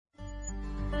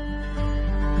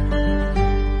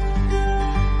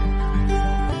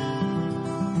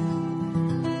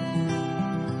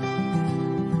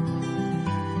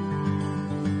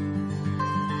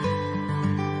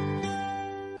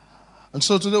And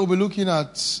so today we'll be looking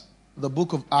at the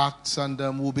book of Acts, and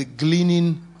we'll be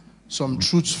gleaning some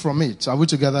truths from it. Are we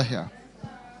together here?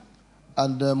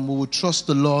 And we will trust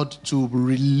the Lord to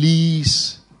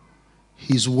release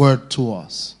His word to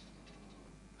us.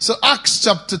 So Acts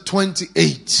chapter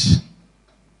 28.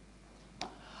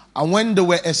 And when they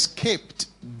were escaped,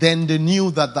 then they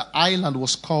knew that the island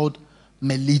was called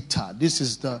Melita. This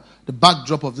is the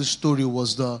backdrop of this story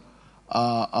was the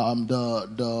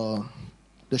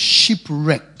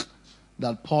shipwreck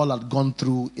that Paul had gone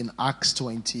through in Acts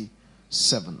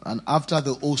 27. And after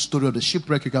the whole story of the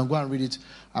shipwreck, you can go and read it.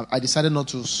 I decided not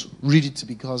to read it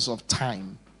because of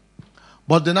time.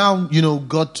 But they now,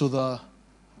 got to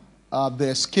they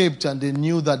escaped, and they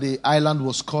knew that the island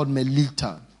was called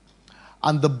Melita.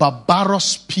 And the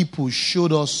barbarous people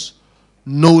showed us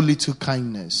no little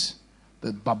kindness.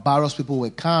 The barbarous people were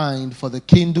kind, for they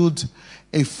kindled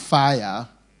a fire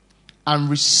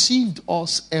and received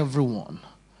us, everyone.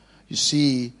 You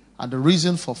see, and the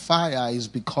reason for fire is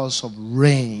because of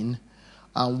rain.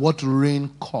 And what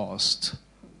rain caused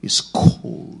is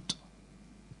cold.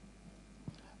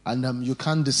 And you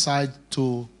can't decide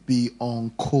to be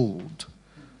on cold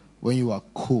when you are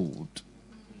cold.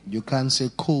 You can't say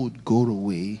cold, go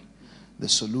away. The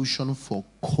solution for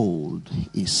cold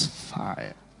is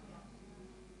fire.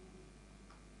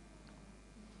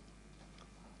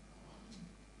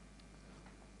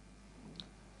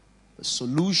 The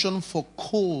solution for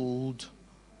cold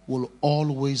will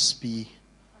always be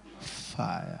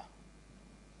fire.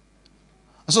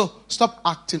 So stop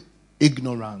acting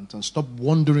ignorant and stop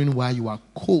wondering why you are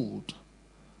cold.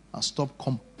 And stop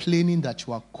complaining that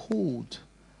you are cold.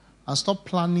 And stop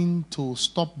planning to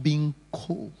stop being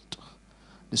cold.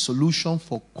 The solution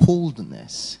for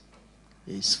coldness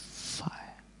is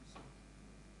fire.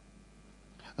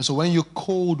 And so when you're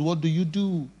cold, what do?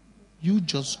 You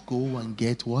just go and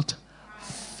get what?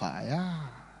 Fire.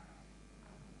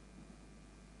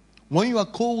 When you are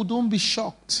cold, don't be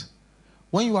shocked.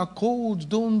 When you are cold,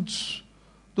 don't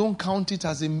count it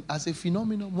as a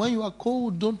phenomenon. When you are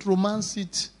cold, don't romance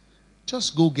it.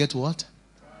 Just go get what?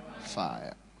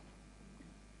 Fire.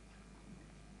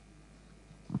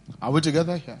 Are we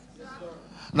together here?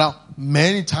 Now,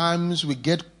 many times we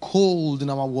get cold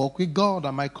in our walk with God.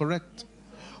 Am I correct?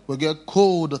 We get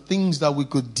cold, the things that we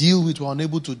could deal with, we're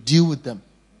unable to deal with them.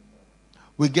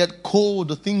 We get cold,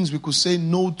 the things we could say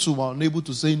no to, we're unable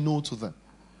to say no to them.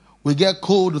 We get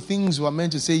cold, the things we are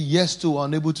meant to say yes to, we're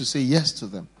unable to say yes to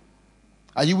them.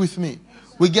 Are you with me?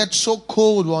 We get so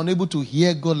cold, we're unable to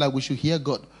hear God like we should hear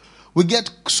God. We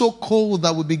get so cold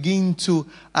that we begin to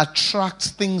attract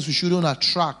things we shouldn't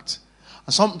attract.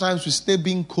 And sometimes we stay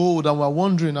being cold and we're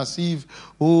wondering as if,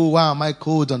 oh, why am I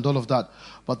cold and all of that.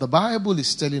 But the Bible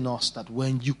is telling us that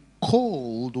when you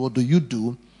cold, what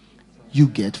do? You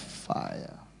get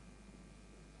fire.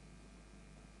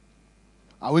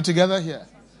 Are we together here?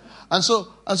 And so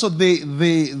they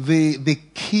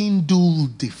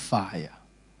kindled the fire.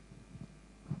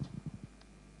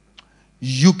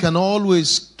 You can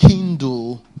always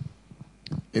kindle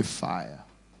a fire.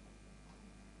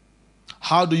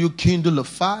 How do you kindle a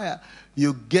fire?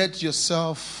 You get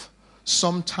yourself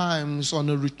sometimes on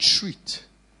a retreat.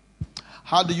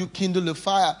 How do you kindle a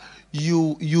fire?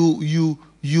 You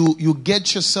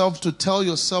get yourself to tell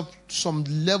yourself some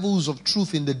levels of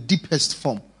truth in the deepest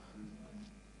form.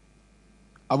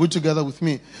 Are we together with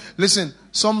me? Listen,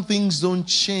 some things don't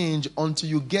change until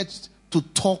you get to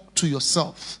talk to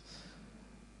yourself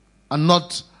and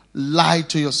not lie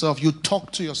to yourself. You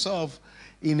talk to yourself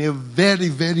in a very,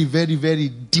 very, very, very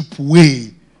deep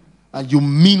way, and you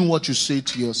mean what you say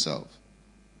to yourself.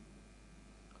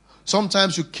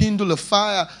 Sometimes you kindle a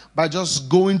fire by just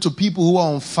going to people who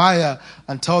are on fire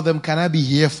and tell them, can I be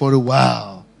here for a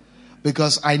while?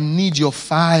 Because I need your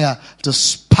fire to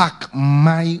spark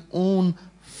my own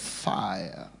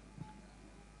fire.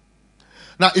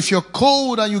 Now, if you're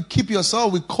cold and you keep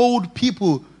yourself with cold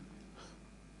people,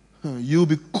 you'll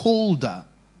be colder.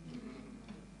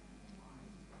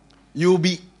 You'll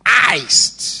be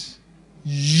iced,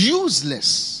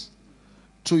 useless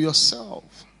to yourself.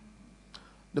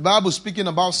 The Bible speaking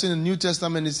about sin in the New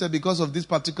Testament, it said because of this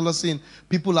particular sin,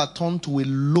 people are turned to a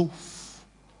loaf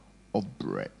of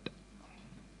bread.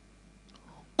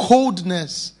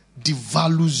 Coldness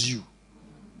devalues you.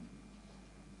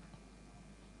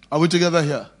 Are we together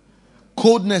here?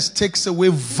 Coldness takes away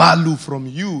value from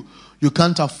you. You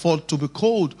can't afford to be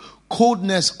cold.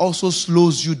 Coldness also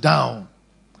slows you down.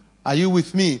 Are you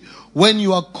with me? When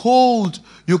you are cold,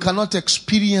 you cannot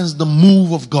experience the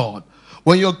move of God.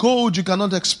 When you're cold, you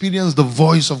cannot experience the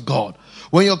voice of God.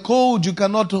 When you're cold, you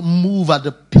cannot move at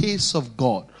the pace of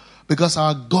God. Because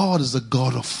our God is the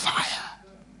God of fire.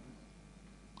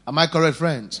 Am I correct,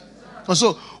 friends?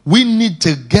 So we need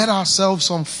to get ourselves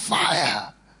on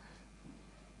fire.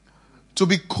 To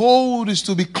be cold is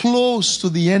to be close to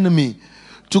the enemy.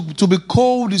 To be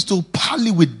cold is to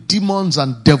parley with demons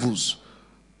and devils.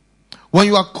 When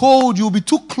you are cold, you will be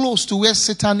too close to where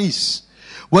Satan is.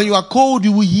 When you are cold,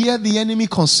 you will hear the enemy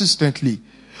consistently.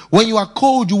 When you are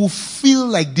cold, you will feel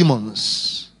like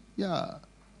demons. Yeah.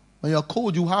 When you are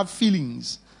cold, you have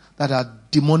feelings that are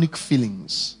demonic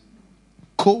feelings.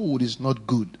 Cold is not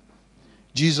good.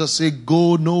 Jesus said,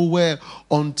 go nowhere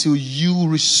until you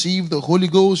receive the Holy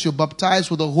Ghost. You're baptized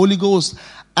with the Holy Ghost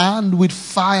and with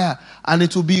fire. And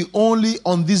it will be only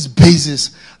on this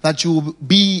basis that you will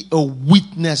be a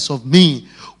witness of me.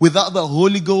 Without the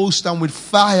Holy Ghost and with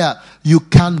fire, you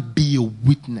can't be a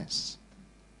witness.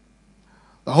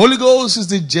 The Holy Ghost is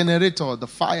the generator. The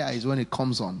fire is when it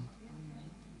comes on.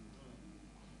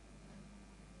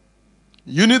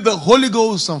 You need the Holy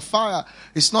Ghost and fire.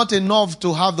 It's not enough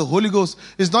to have the Holy Ghost.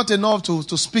 It's not enough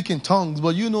to speak in tongues.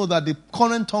 But you know that the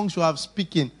current tongues you have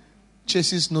speaking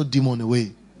chases no demon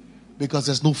away. Because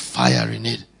there's no fire in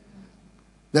it.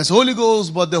 There's Holy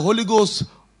Ghost, but the Holy Ghost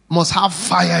must have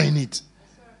fire in it.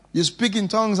 You speak in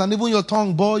tongues and even your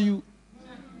tongue bore you.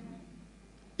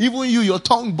 Even you, your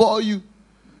tongue bore you.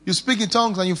 You speak in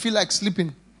tongues and you feel like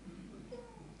sleeping.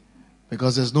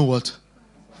 Because there's no what?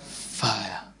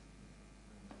 Fire.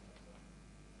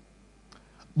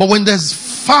 But when there's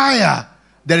fire,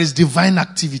 there is divine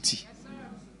activity.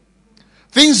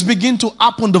 Things begin to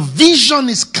happen. The vision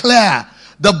is clear.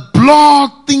 The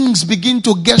blood things begin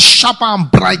to get sharper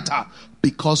and brighter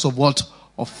because of what?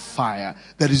 Of fire.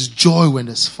 There is joy when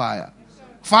there's fire.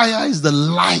 Fire is the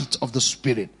light of the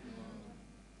Spirit.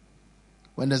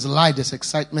 When there's light, there's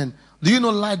excitement. Do you know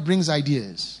light brings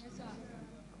ideas?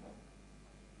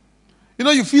 You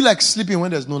know, you feel like sleeping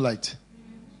when there's no light.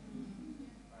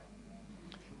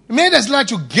 Maybe there's light,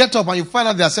 you get up and you find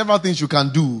out there are several things you can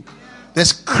do.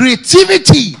 There's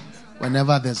creativity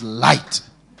whenever there's light.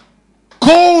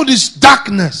 Cold is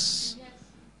darkness.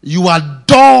 You are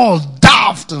dull,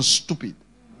 daft, and stupid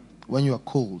when you are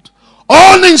cold.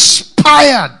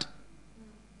 Uninspired.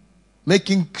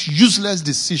 Making useless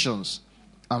decisions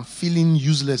and feeling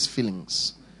useless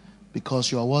feelings. Because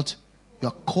you are what? You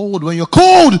are cold. When you're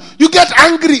cold, you get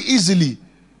angry easily.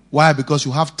 Why? Because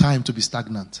you have time to be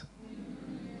stagnant.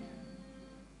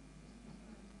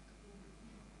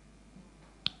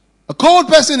 A cold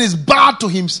person is bad to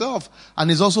himself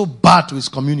and is also bad to his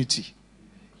community.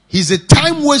 He's a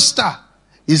time waster.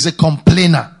 He's a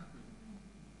complainer.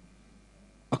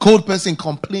 A cold person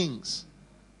complains.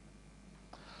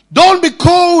 Don't be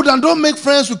cold and don't make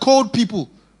friends with cold people.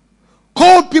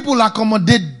 Cold people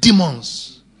accommodate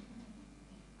demons.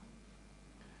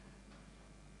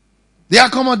 They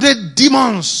accommodate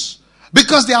demons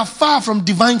because they are far from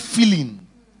divine feeling.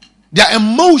 Their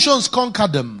emotions conquer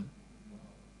them.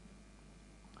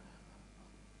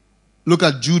 Look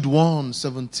at Jude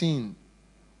 1:17.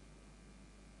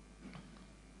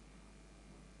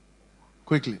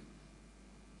 Quickly.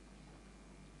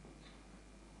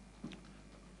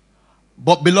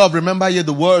 But beloved, remember ye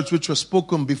the words which were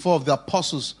spoken before of the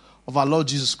apostles of our Lord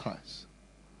Jesus Christ.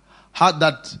 How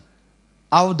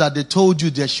that they told you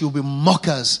there should be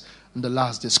mockers in the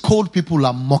last days. Cold people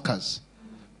are mockers.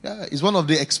 Yeah, it's one of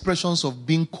the expressions of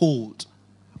being cold.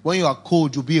 When you are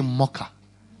cold, you'll be a mocker.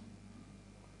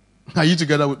 Are you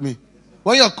together with me?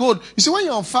 When you're cold, you see, when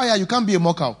you're on fire, you can't be a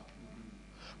mocker.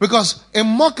 Because a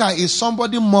mocker is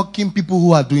somebody mocking people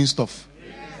who are doing stuff.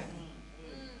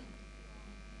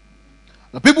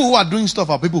 The people who are doing stuff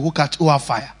are people who have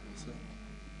fire.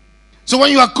 So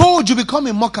when you are cold, you become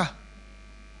a mocker.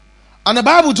 And the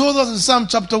Bible told us in Psalm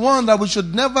chapter 1 that we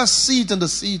should never sit in the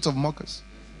seat of mockers.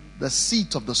 The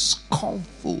seat of the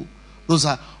scornful. Those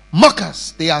are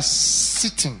mockers. They are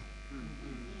sitting.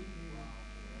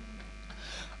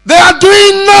 They are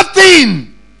doing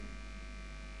nothing.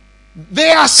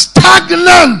 They are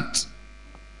stagnant.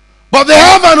 But they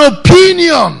have an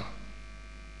opinion.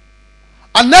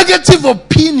 A negative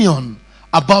opinion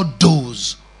about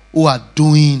those who are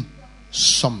doing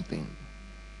something.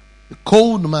 The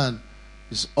cold man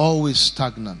is always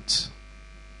stagnant.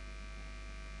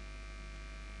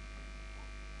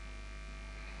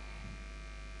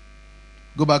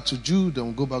 Go back to Jude and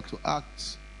we'll go back to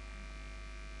Acts.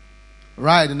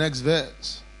 Right, the next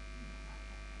verse.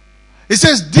 It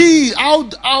says,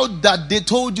 out that they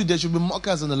told you there should be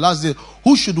mockers in the last day,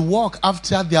 who should walk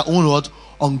after their own what?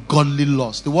 Ungodly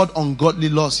lust. The word ungodly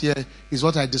lust here is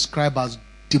what I describe as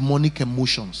demonic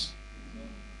emotions.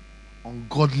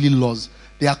 Ungodly lust.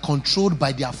 They are controlled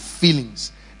by their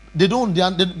feelings.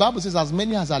 The Bible says, as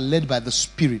many as are led by the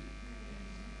Spirit,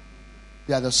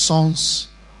 they are the sons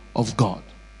of God.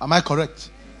 Am I correct?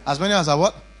 As many as are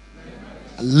what?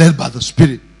 Led by the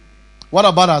Spirit. What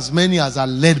about as many as are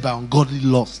led by ungodly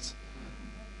lust?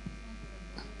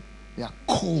 They are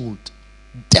cold,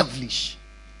 devilish.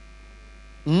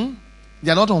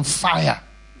 They are not on fire.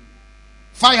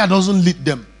 Fire doesn't lead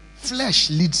them. Flesh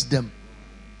leads them.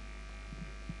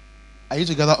 Are you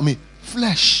together with me?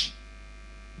 Flesh.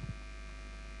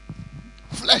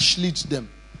 Flesh leads them.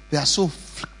 They are so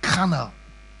carnal.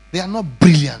 They are not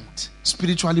brilliant.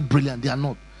 Spiritually brilliant. They are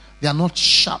not. They are not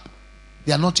sharp.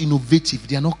 They are not innovative.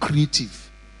 They are not creative.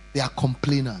 They are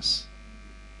complainers.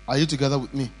 Are you together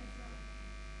with me?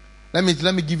 Let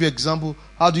me give you an example.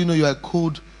 How do you know you're a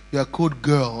cold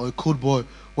girl or a cold boy?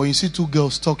 When you see two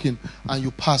girls talking and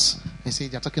you pass and say,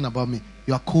 they're talking about me.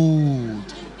 You are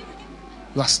cold.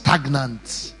 You are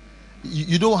stagnant.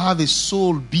 You don't have a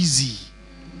soul busy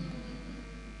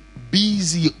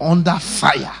under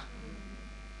fire.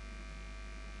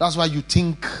 That's why you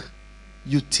think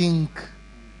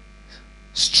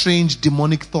strange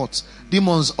demonic thoughts.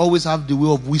 Demons always have the way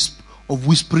of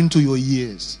whispering to your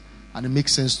ears, and it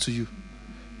makes sense to you.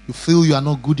 You feel you are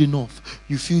not good enough.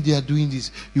 You feel they are doing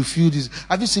this. You feel this.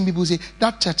 Have you seen people say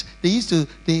that church? They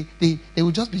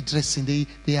will just be dressing.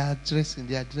 They are dressing.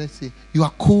 You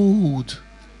are cold.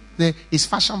 It's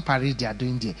fashion parade they are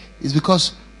doing there. It's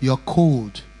because you are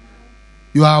cold.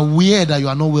 You are aware that you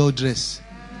are not well dressed.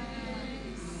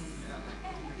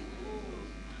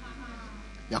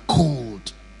 You are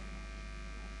cold.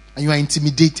 And you are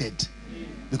intimidated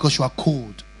because you are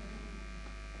cold.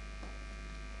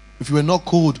 If you are not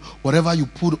cold, whatever you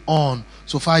put on,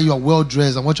 so far you are well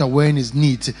dressed and what you are wearing is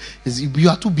neat, you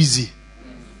are too busy.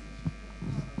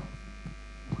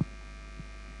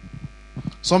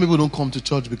 Some people don't come to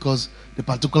church because the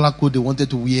particular clothes they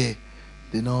wanted to wear,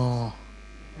 they know.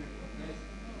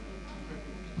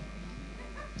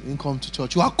 They didn't come to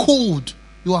church. You are cold.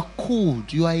 You are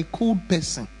cold. You are a cold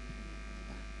person.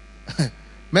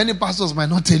 Many pastors might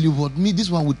not tell you, but me, this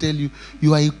one will tell you,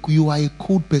 you are a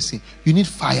cold person. You need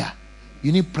fire.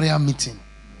 You need prayer meeting.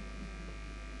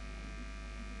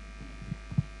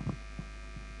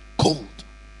 Cold.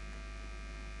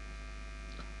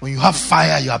 When you have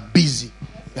fire, you are busy.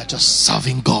 You are just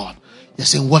serving God. You're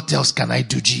saying, what else can I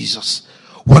do, Jesus?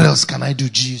 What else can I do,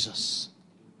 Jesus?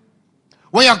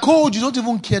 When you're cold, you don't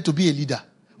even care to be a leader.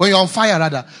 When you're on fire,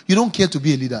 rather, you don't care to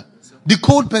be a leader. The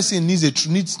cold person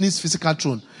needs physical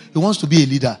throne. He wants to be a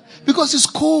leader because he's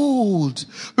cold.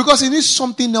 Because he needs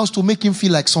something else to make him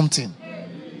feel like something.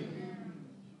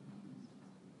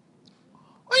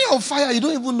 When you're on fire, you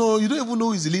don't even know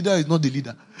he's the leader, he's not the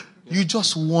leader. You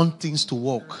just want things to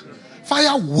work.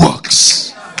 Fire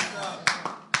works.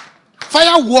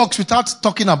 Fire works without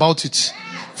talking about it.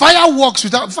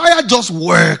 Fire just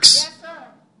works.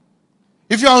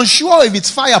 If you're unsure if it's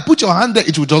fire, put your hand there,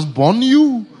 it will just burn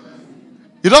you.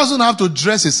 It doesn't have to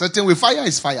dress a certain way. Fire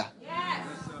is fire. Yes.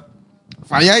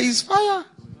 Fire is fire.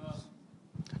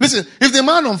 Listen, if the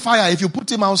man on fire, if you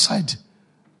put him outside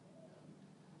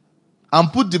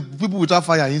and put the people without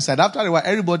fire inside, after a while,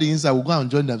 everybody inside will go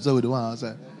and join themselves with the one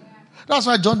outside. That's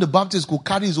why John the Baptist could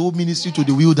carry his whole ministry to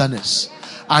the wilderness.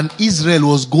 And Israel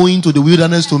was going to the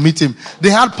wilderness to meet him.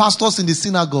 They had pastors in the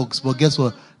synagogues, but guess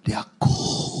what? They are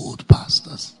cold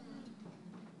pastors.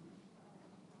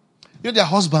 You know, there are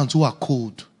husbands who are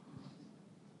cold.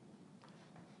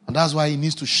 And that's why he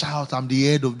needs to shout, I'm the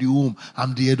head of the home.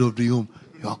 I'm the head of the home.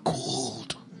 You are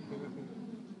cold.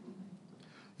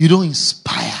 You don't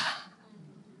inspire.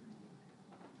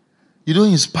 You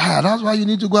don't inspire. That's why you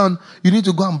need to go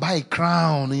and buy a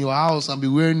crown in your house and be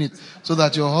wearing it so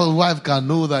that your whole wife can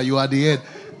know that you are the head.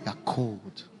 You are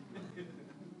cold.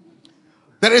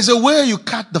 There is a way you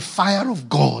catch the fire of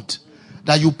God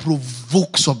that you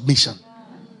provoke submission.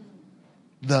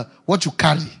 What you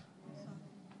carry.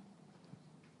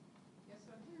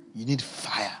 You need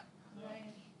fire.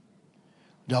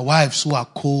 There are wives who are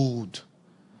cold.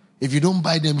 If you don't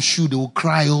buy them shoe, they will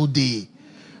cry all day.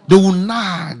 They will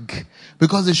nag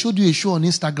because they showed you a show on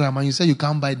Instagram and you said you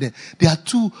can't buy them. They are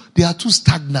too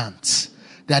stagnant.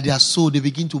 That their soul, they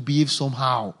begin to behave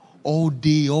somehow all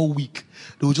day, all week.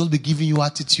 They will just be giving you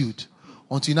attitude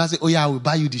until you now say, oh yeah, I will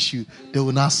buy you the shoe. They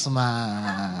will not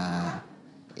smile.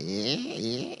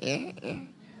 They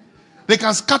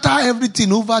can scatter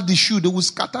everything over the shoe. They will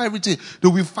scatter everything. They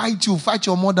will fight you, fight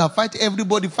your mother, fight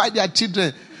everybody, fight their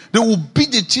children. They will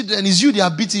beat the children. It's you they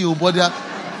are beating you, but they are...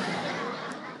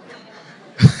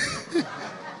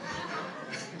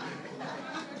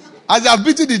 As they are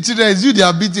beating the children, it's you they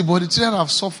are beating, but the children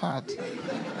have suffered.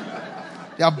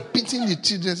 They are beating the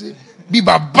children. Say, be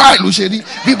bye, Lusheri.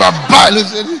 Be bye,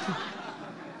 Lusheri.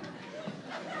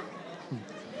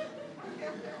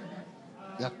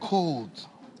 They are cold.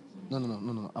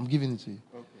 No. I'm giving it to you.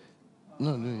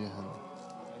 No, yeah.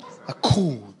 They're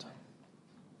cold.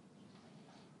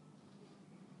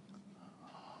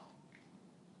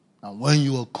 And when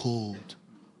you are cold,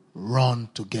 run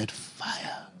to get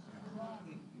fire.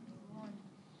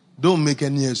 Don't make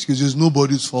any excuses.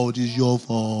 Nobody's fault. It's your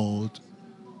fault.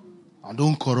 And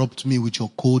don't corrupt me with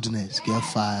your coldness. Get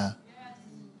fire.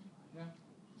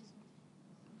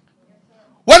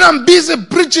 When I'm busy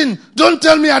preaching, don't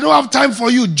tell me I don't have time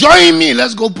for you. Join me.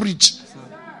 Let's go preach.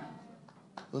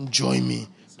 Don't join me.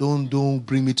 Don't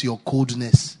bring me to your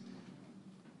coldness.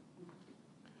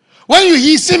 When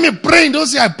you see me praying, don't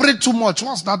say I pray too much.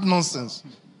 What's that nonsense?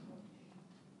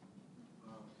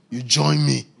 You join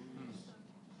me.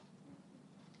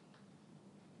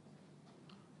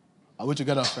 Are we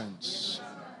together, friends?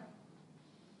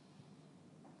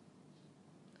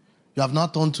 You have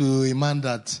not turned to a man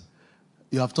that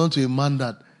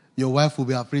your wife will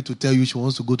be afraid to tell you she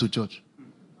wants to go to church.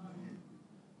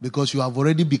 Because you have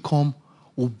already become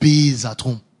obese at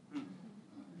home.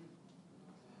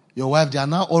 Your wife, they are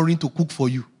now ordering to cook for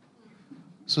you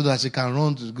so that she can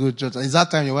run to go to church. And it's that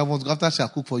time your wife wants to, after she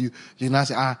has cooked for you, you now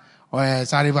say,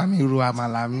 sorry,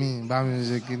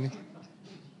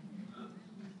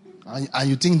 and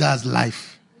you think that's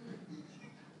life.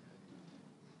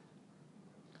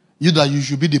 You that you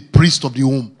should be the priest of the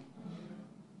home.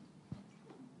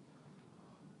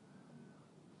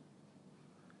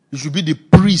 You should be the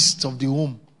priest of the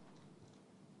home.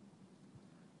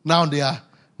 Now they are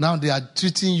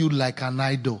treating you like an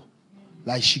idol,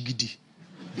 like Shigidi.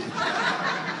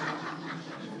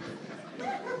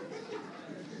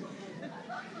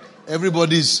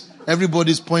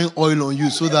 Everybody's pouring oil on you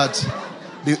so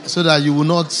that you will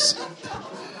not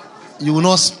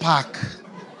spark.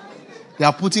 They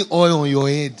are putting oil on your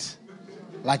head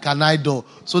like an idol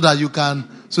so that you can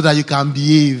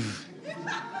behave.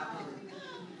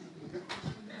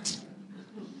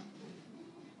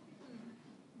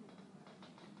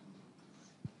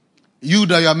 You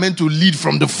that you are meant to lead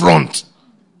from the front.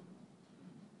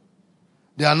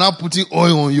 They are now putting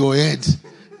oil on your head.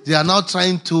 They are now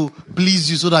trying to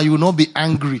please you so that you will not be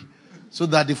angry. So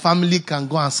that the family can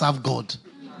go and serve God.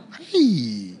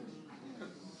 Hey.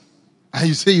 And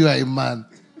you say you are a man.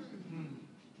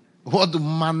 What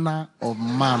manner of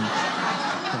man?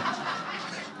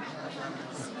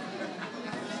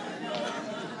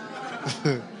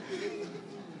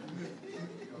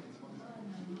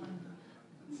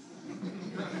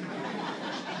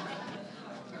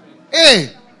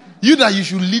 Hey, you that you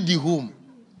should lead the home.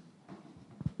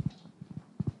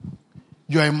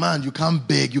 You are a man, you can't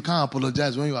beg, you can't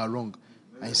apologize when you are wrong.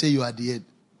 And you say you are the head.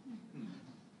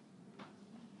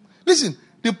 Listen,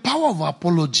 the power of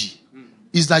apology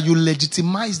is that you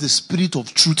legitimize the spirit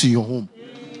of truth in your home.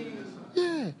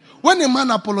 Yeah. When a man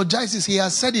apologizes, he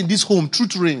has said in this home,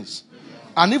 truth reigns.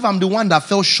 And if I'm the one that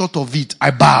fell short of it,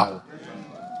 I bow.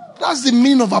 That's the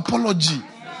meaning of apology.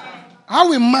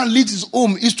 How a man leads his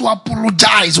home is to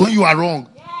apologize when you are wrong.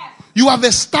 You have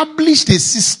established a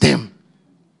system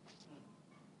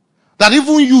that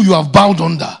even you have bowed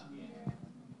under.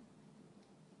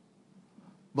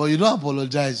 But you don't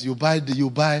apologize. You buy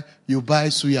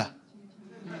suya.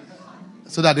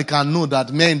 So that they can know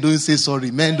that men don't say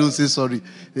sorry. Men don't say sorry.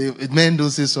 Men don't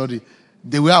say sorry.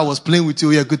 The way I was playing with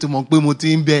you, you're going to monk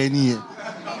in here.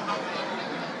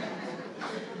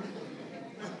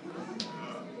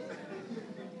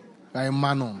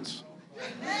 Manont.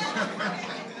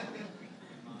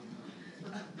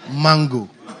 Mango.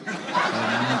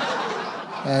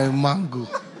 Mango.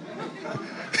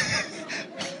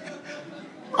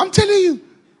 I'm telling you,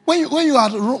 when you are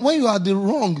the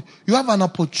wrong, you have an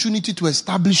opportunity to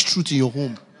establish truth in your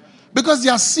home. Because they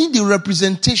are seeing the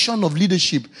representation of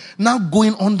leadership now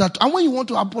going on that. And when you want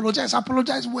to apologize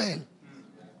well.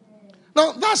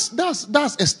 Now that's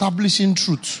establishing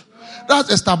truth.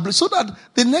 That's established so that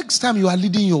the next time you are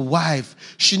leading your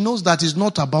wife, she knows that it's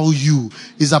not about you.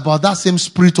 It's about that same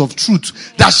spirit of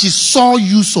truth that she saw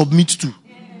you submit to.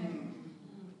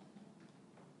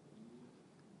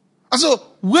 And so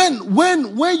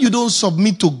when you don't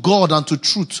submit to God and to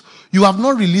truth, you have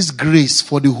not released grace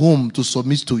for the home to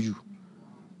submit to you.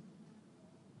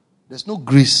 There's no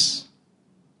grace.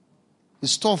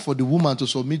 It's tough for the woman to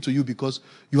submit to you because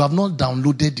you have not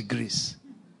downloaded the grace.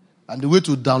 And the way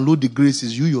to download the grace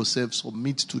is you yourself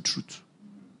submit to truth.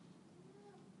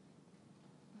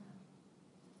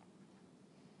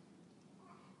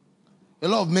 A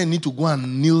lot of men need to go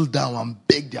and kneel down and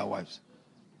beg their wives.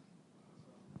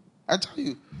 I tell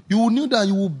you, you will kneel down,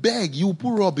 you will beg, you will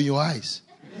put rub in your eyes.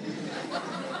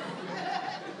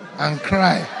 And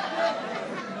cry.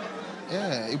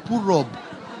 Yeah, you put rub.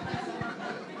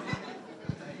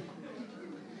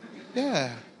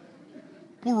 Yeah.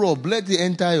 Put rub, let it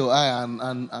enter your eye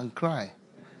and cry.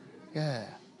 Yeah.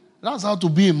 That's how to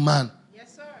be a man.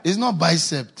 Yes, sir. It's not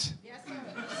bicep. Yes,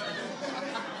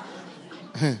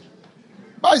 sir.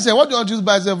 Bicep, what do you want to use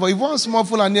bicep for? If one small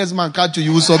Fulani man catch you,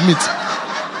 you will submit.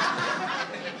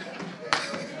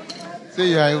 Say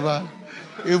you are a man.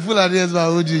 If Fulani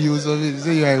man hold you, you will submit.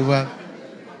 Say you are a man.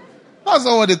 That's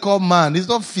not what they call man. It's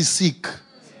not physique.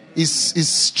 It's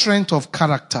strength of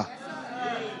character.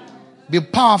 Be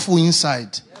powerful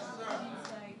inside.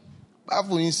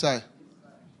 Powerful inside.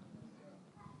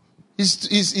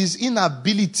 It's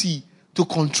inability to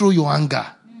control your anger.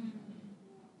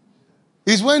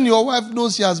 It's when your wife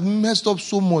knows she has messed up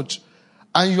so much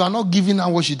and you are not giving her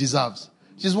what she deserves.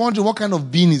 She's wondering, what kind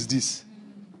of being is this?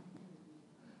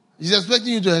 She's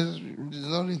expecting you to...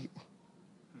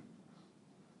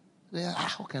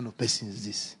 what kind of person is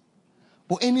this?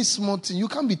 But any small thing, you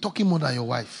can't be talking more than your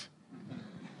wife.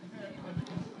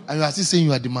 And you are still saying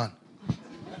you are the man.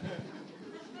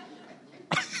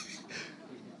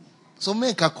 Some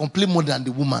men can complain more than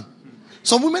the woman.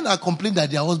 Some women are complaining that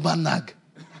their husband nag.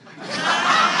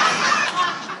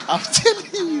 I'm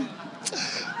telling you.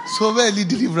 So many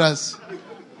deliverance.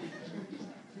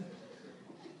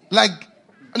 Like,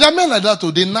 there are men like that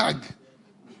too, they nag.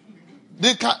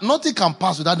 Nothing can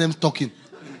pass without them talking.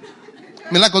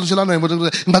 When my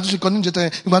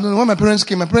parents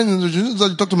came, my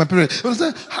parents talk to my parents.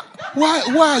 Why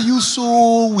are you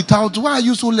so why are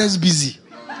you so less busy?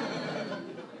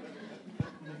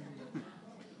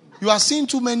 You are seeing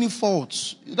too many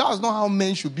faults. That's not how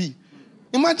men should be.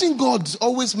 Imagine God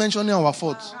always mentioning our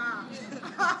faults.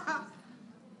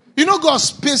 You know, God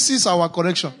spaces our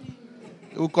correction.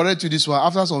 He will correct you this one.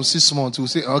 After some 6 months, he will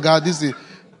say, oh God, this is...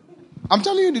 I'm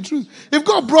telling you the truth. If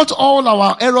God brought all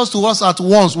our errors to us at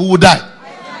once, we would die.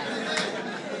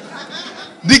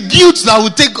 The guilt that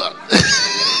would take...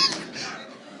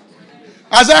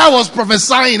 Isaiah was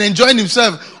prophesying, enjoying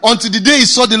himself until the day he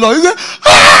saw the Lord. He said,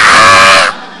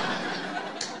 ah!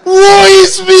 Woe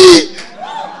is me!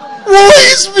 Woe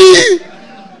is me!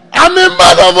 I'm a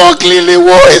man of uncleanly.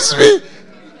 Woe is me!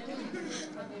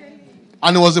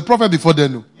 And he was a prophet before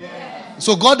then.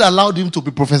 So God allowed him to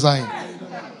be prophesying.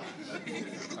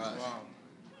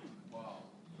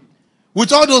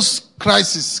 With all those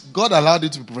crises, God allowed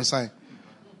it to be prophesying.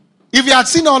 If you had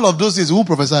seen all of those things, who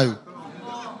prophesy you?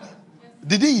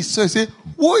 The day he say,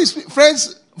 "Who is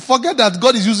friends? Forget that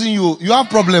God is using you. You have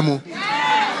problem." Oh.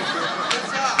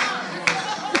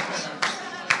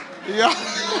 Yeah.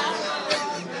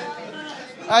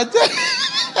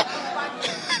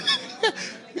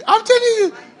 I'm telling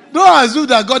you, don't assume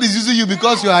that God is using you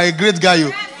because you are a great guy.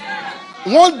 You.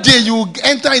 One day you will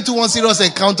enter into one serious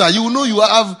encounter. You will know you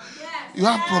have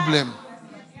problem.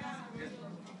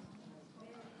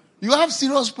 You have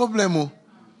serious problem. Oh.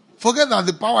 Forget that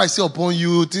the power I see upon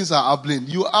you, things are happening.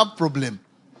 You have problem.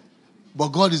 But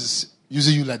God is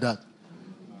using you like that.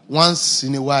 Once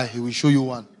in a while, he will show you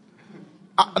one.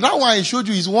 That one he showed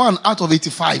you is 1 out of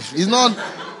 85. It's not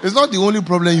the only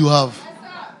problem you have.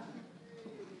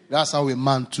 That's how a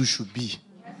man too should be.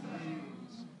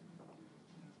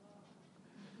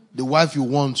 The wife you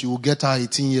want, you will get her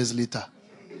 18 years later.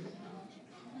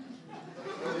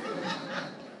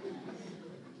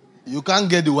 You can't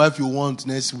get the wife you want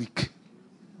next week.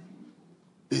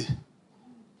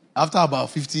 After about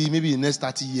 50, maybe the next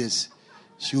 30 years,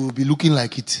 she will be looking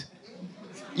like it.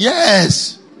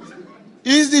 Yes.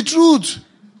 It's the truth.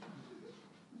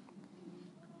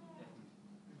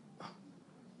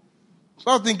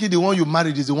 Stop thinking the one you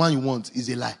married is the one you want. Is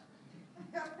a lie.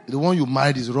 The one you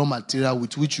married is raw material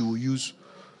with which you will use.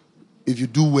 If you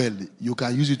do well, you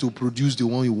can use it to produce the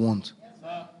one you want.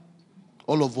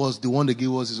 All of us, the one they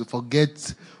gave us is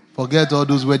forget all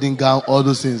those wedding gown, all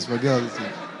those things. Forget all those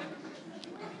things.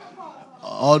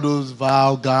 All those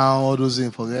vow gown, all those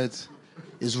things, forget.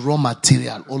 It's raw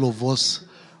material. All of us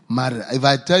married. If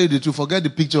I tell you the truth, forget the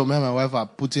picture of me and my wife are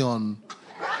putting on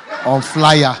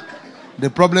flyer. The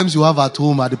problems you have at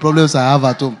home are the problems I have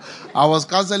at home. I was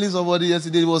counseling somebody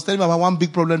yesterday. He was telling me about one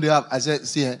big problem they have. I said,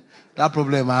 see, that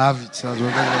problem, I have it. I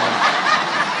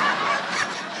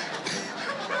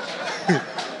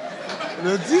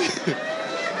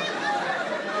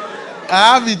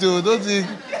have it. Don't think.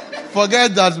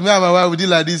 Forget that me and my wife we did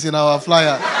like this in our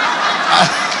flyer.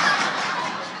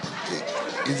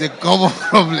 It's a common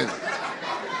problem.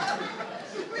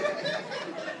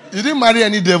 You didn't marry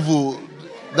any devil.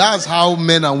 That's how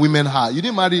men and women are. You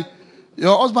didn't marry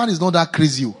Your husband is not that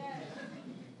crazy.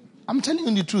 I'm telling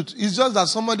you the truth. It's just that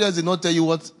somebody else did not tell you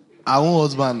what our own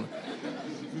husband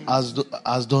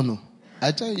has done.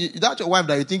 I tell you, that's your wife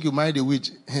that you think you married a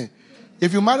witch.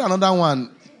 If you marry another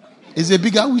one, it's a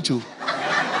bigger witch.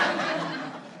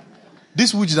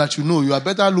 This witch that you know, you are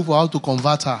better look for how to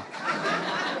convert her.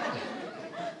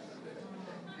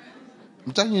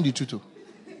 I'm telling you the truth.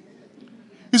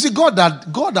 You see, God that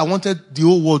wanted the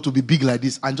whole world to be big like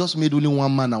this and just made only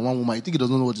one man and one woman, you think he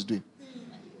doesn't know what he's doing?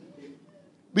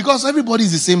 Because everybody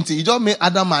is the same thing. He just made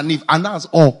Adam and Eve, and that's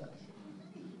all.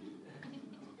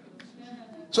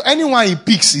 So anyone he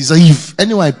picks is Eve.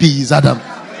 Anyone he picks is Adam.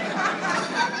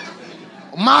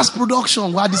 Mass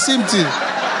production, we are the same thing.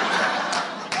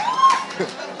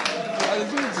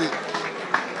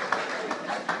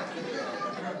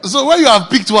 So when you have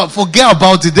picked one, forget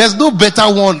about it. There's no better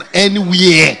one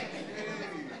anywhere.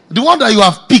 The one that you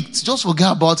have picked, just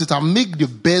forget about it and make the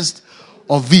best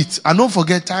of it. And don't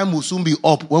forget, time will soon be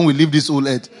up when we leave this old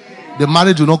earth. The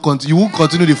marriage will not continue. You won't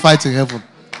continue the fight in heaven.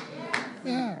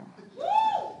 Yeah.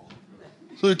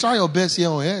 So you try your best here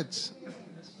on earth.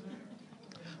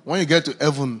 When you get to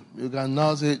heaven, you can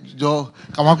now say, Joe,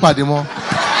 come on, Padimo.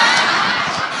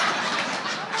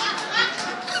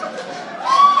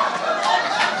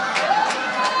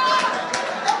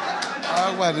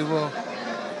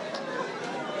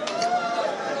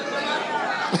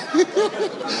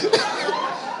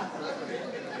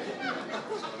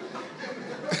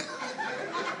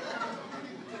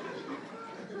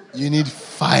 You need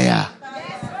fire.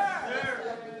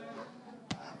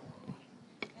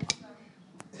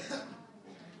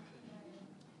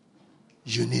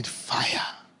 You need fire.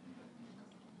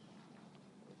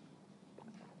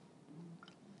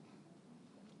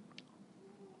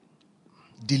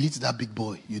 Delete that big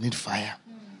boy. You need fire.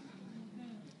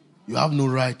 You have no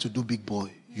right to do big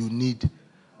boy. You need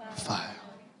fire.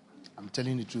 I'm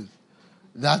telling you the truth.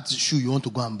 That shoe you want to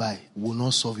go and buy will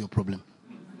not solve your problem.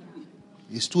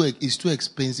 It's too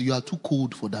expensive. You are too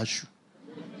cold for that shoe.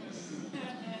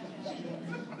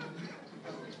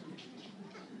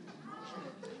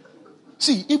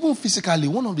 See, even physically,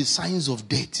 one of the signs of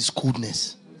death is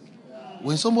coldness.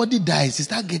 When somebody dies, they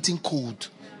start getting cold.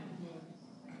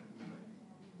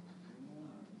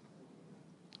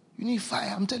 You need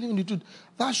fire. I'm telling you the truth.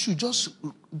 That shoe,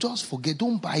 just forget.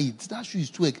 Don't buy it. That shoe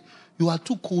is you are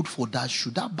too cold for that shoe.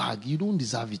 That bag, you don't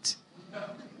deserve it.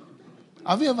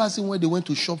 Have you ever seen where they went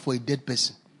to shop for a dead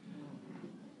person?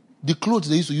 The clothes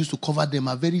they used to use to cover them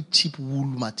are very cheap wool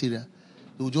material.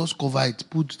 They will just cover it,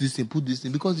 put this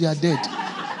thing, because they are dead.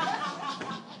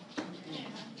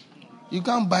 You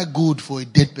can't buy gold for a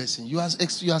dead person. You are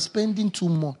spending too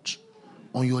much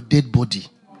on your dead body.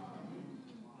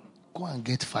 Go and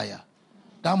get fire.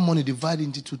 That money, divide it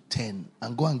into 10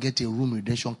 and go and get a room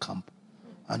redemption camp.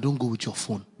 And don't go with your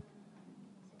phone.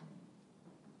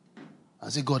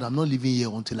 And say, God, I'm not living here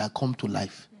until I come to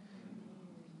life.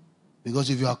 Because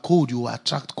if you are cold, you will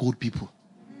attract cold people.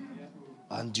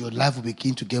 And your life will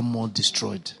begin to get more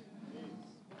destroyed.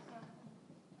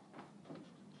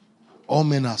 All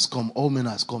men has come. All men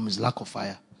has come is lack of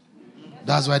fire.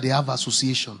 That's why they have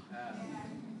association.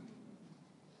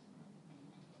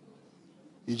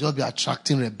 You just be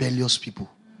attracting rebellious people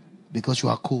because you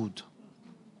are cold.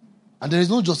 And there is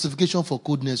no justification for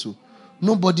coldness.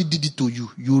 Nobody did it to you.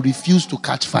 You refuse to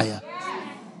catch fire.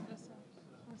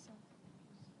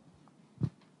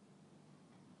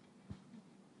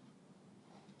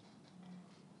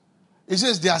 It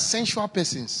says they are sensual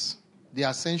persons. They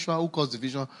are sensual who cause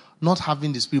division, not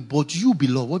having the spirit. But you,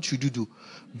 beloved, what should you do?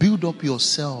 Build up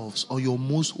yourselves on your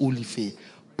most holy faith.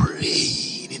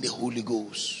 Praying in the Holy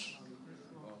Ghost.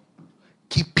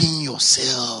 Keeping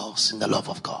yourselves in the love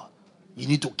of God. You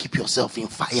need to keep yourself in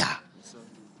fire.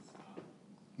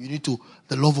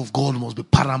 The love of God must be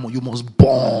paramount. You must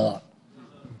burn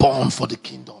for the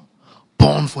kingdom.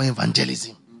 Burn for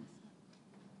evangelism.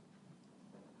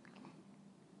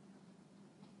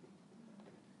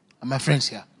 And my friends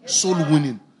here, soul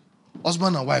winning.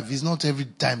 Husband and wife is not every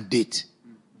time date.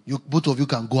 Both of you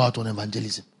can go out on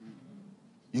evangelism.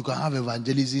 You can have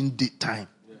evangelism date time.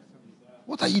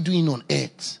 What are you doing on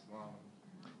earth?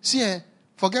 See,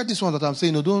 forget this one that I'm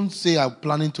saying. No, don't say I'm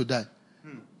planning to die.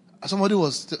 Somebody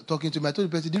was talking to me. I told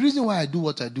the person, the reason why I do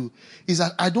what I do is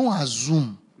that I don't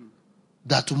assume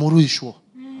that tomorrow is sure.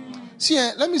 See,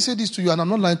 let me say this to you, and I'm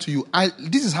not lying to you.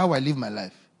 This is how I live my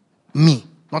life. Me,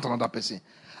 not another person.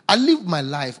 I live my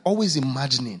life always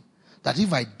imagining that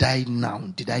if I die now,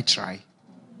 did I try?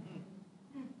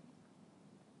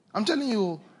 I'm telling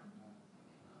you,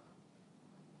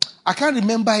 I can't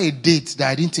remember a date that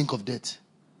I didn't think of death.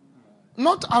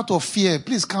 Not out of fear.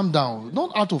 Please calm down.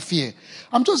 Not out of fear.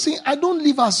 I'm just saying, I don't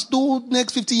live as though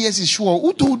next 50 years is sure.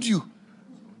 Who told you?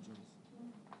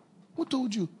 Who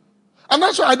told you? And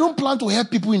that's why I don't plan to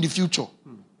help people in the future.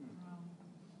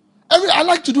 I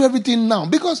like to do everything now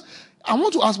because I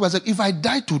want to ask myself, if I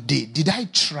die today, did I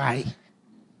try?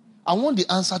 I want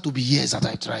the answer to be yes, that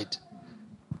I tried.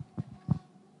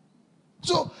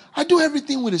 So I do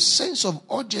everything with a sense of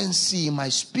urgency in my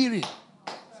spirit.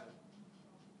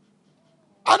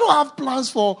 I don't have plans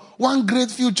for one great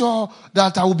future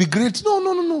that I will be great.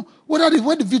 No. Whether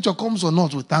the future comes or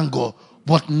not, we thank God.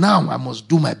 But now I must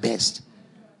do my best.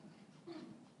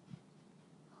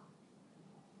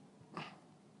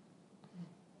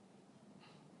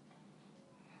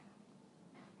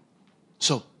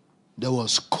 So, there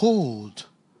was cold.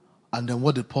 And then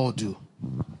what did Paul do?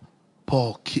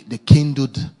 They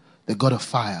kindled the god of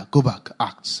fire. Go back,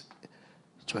 Acts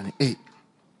 28.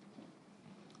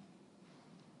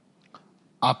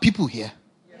 Are people here?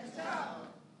 Yes, sir.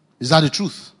 Is that the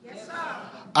truth? Yes, sir.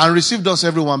 And received us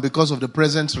everyone because of the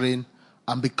present rain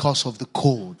and because of the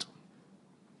cold.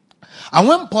 And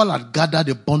when Paul had gathered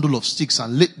a bundle of sticks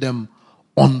and lit them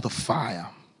on the fire,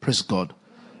 praise God.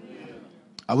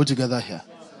 Are we together here?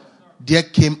 There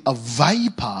came a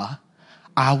viper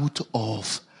out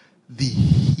of the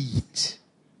heat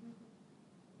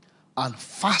and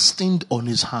fastened on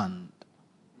his hand.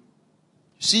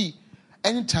 See,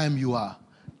 anytime you are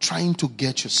trying to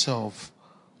get yourself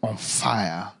on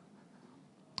fire,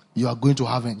 you are going to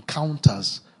have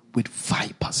encounters with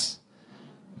vipers.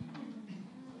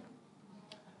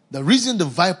 The reason the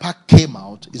viper came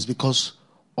out is because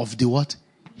of the what?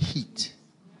 Heat.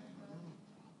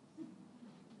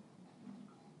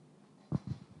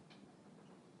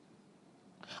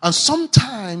 And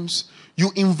sometimes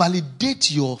you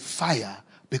invalidate your fire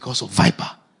because of viper.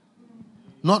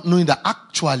 Not knowing that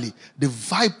actually the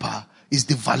viper is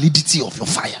the validity of your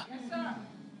fire.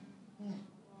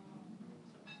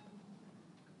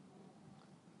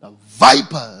 The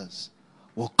vipers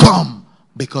will come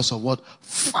because of what?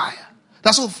 Fire.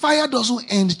 That's why fire doesn't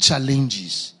end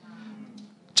challenges.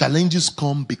 Challenges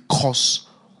come because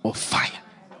of fire.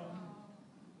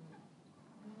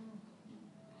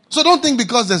 So don't think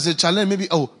because there's a challenge,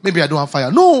 maybe I don't have fire.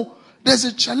 No, there's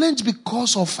a challenge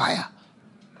because of fire.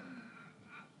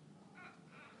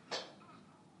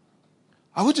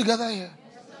 Are we together here?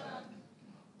 Yes,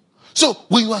 so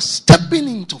when you are stepping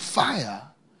into fire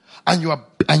and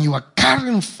you are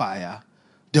carrying fire,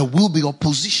 there will be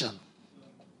opposition.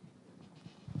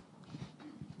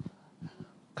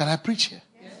 Can I preach here?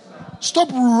 Yes, stop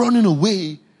running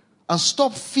away and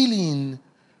stop feeling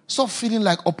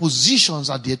like oppositions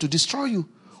are there to destroy you.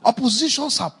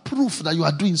 Oppositions are proof that you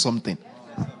are doing something.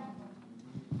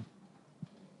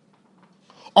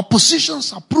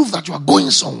 Oppositions are proof that you are going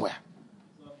somewhere.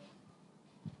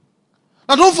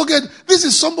 Now don't forget, this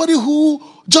is somebody who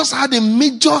just had a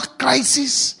major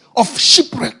crisis of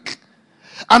shipwreck.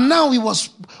 And now he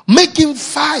was making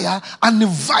fire and the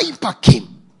viper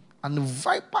came. And the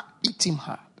viper ate him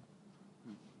hard.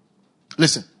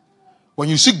 Listen, when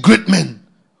you see great men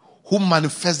who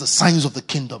manifest the signs of the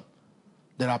kingdom,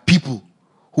 there are people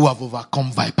who have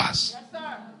overcome vipers.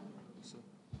 Yes,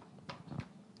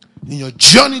 in your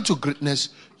journey to greatness,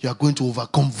 you are going to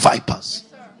overcome vipers.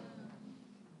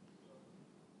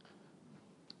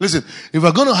 Listen, if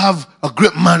we're going to have a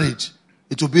great marriage,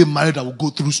 it will be a marriage that will go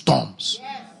through storms.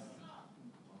 Yes.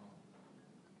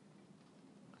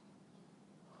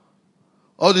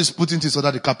 All this putting things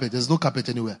under the carpet, there's no carpet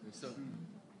anywhere. Yes,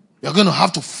 you're going to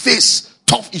have to face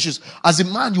tough issues. As a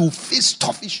man, you will face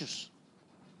tough issues.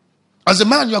 As a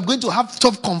man, you are going to have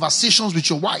tough conversations with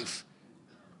your wife.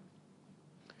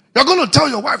 You're going to tell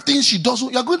your wife things she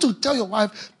doesn't. You're going to tell your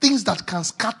wife things that can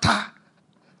scatter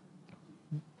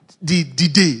the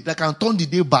day, that can turn the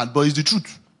day bad, but it's the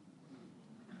truth.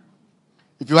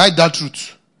 If you hide that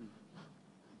truth,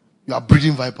 you are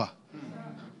breeding viper.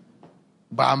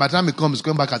 By the time it comes, it's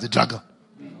going back as a dragon.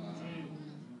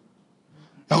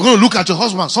 You're going to look at your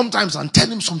husband sometimes and tell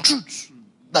him some truths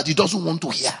that he doesn't want to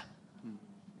hear.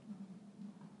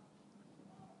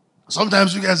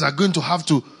 Sometimes you guys are going to have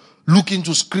to look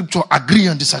into scripture, agree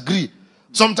and disagree.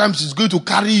 Sometimes it's going to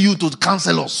carry you to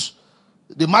counselors.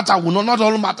 The matter will not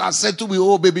all matter said to me,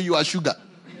 oh baby, you are sugar.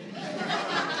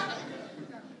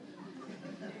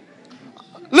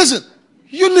 Listen,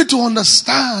 you need to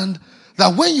understand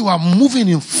that when you are moving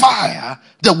in fire,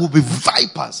 there will be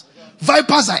vipers.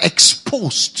 Vipers are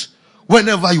exposed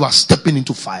whenever you are stepping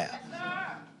into fire.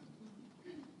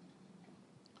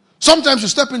 Sometimes you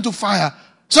step into fire.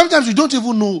 Sometimes you don't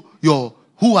even know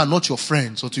who are not your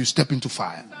friends until you step into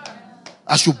fire.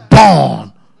 As you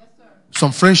burn,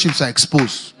 some friendships are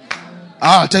exposed.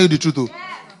 I'll tell you the truth though.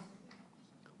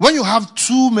 When you have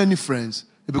too many friends,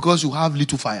 it's because you have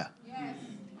little fire.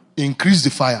 Increase the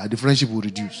fire, the friendship will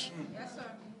reduce.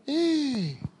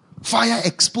 Hey. Fire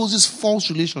exposes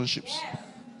false relationships.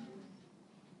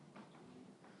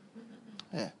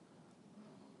 Yeah.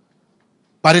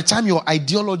 By the time your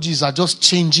ideologies are just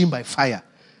changing by fire,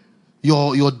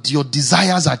 your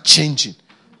desires are changing,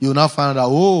 you'll now find out,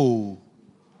 oh,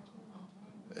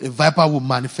 a viper will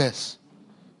manifest.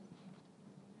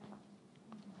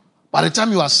 By the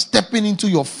time you are stepping into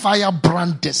your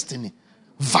firebrand destiny,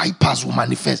 vipers will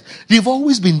manifest. They've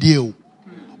always been there,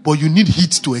 but you need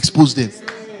heat to expose them.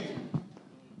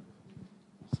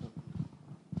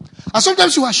 And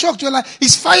sometimes you are shocked. You're like,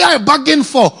 is fire a bargain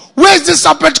for? Where is this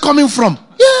serpent coming from?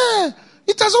 Yeah,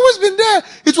 it has always been there.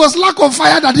 It was lack of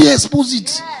fire that they exposed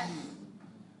it.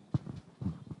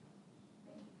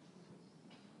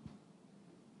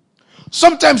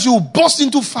 Sometimes you burst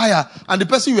into fire and the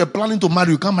person you were planning to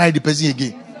marry, you can't marry the person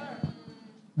again.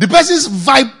 The person's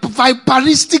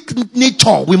viperistic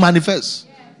nature will manifest.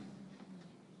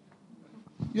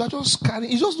 You are just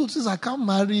carrying. You just notice I can't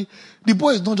marry. The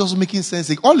boy is not just making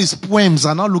sense. All his poems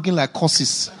are now looking like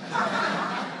curses.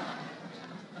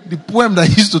 The poem that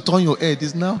used to turn your head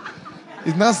is now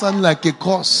sounding like a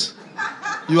curse.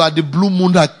 You are the blue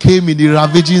moon that came in the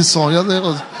ravaging sun.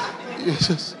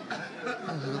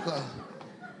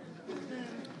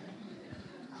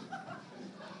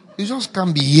 You just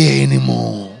can't be here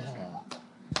anymore.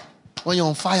 When you're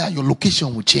on fire, your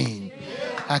location will change.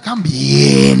 I can't be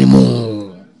here anymore.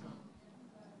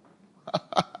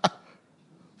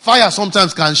 Fire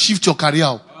sometimes can shift your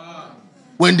career.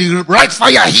 When the right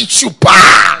fire hits you,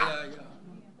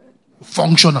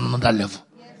 function on another level.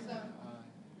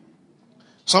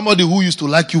 Somebody who used to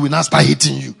like you will now start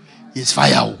hating you. It's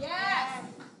fire.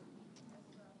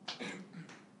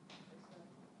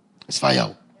 It's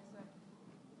fire.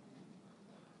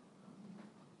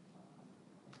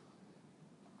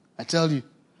 I tell you,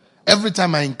 every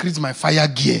time I increase my fire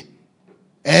gear,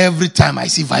 every time I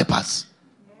see vipers,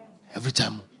 every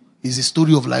time, it's a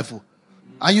story of life.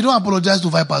 And you don't apologize to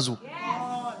vipers.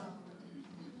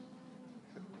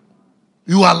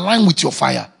 You align with your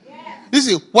fire.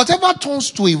 Listen, whatever turns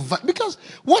to a viper, because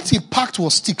what he packed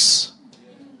was sticks.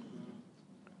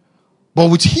 But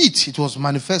with heat, it was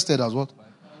manifested as what?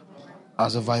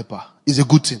 As a viper. It's a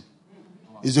good thing.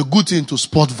 It's a good thing to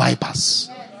spot vipers.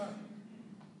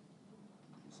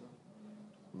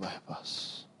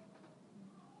 Vipers.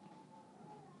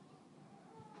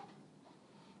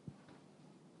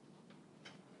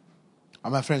 Are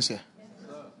my friends here?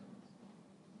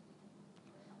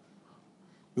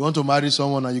 You want to marry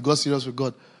someone and you got serious with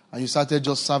God and you started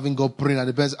just serving God, praying, and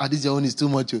the person, this your own is too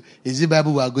much. Is the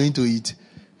Bible we are going to eat?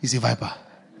 It's a viper.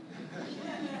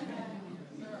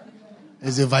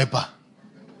 It's a viper.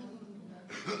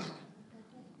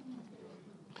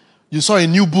 You saw a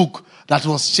new book that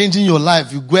was changing your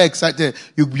life. You were excited.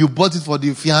 You bought it for the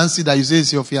fiancé that you say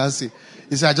is your fiancé.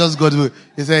 He said, I just got it.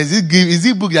 He said, is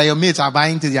it book that your mates are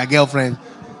buying to their girlfriend?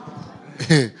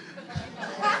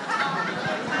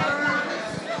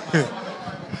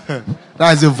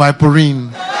 That is a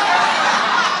viperine.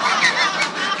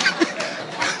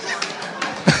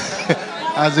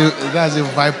 That's a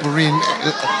viperine.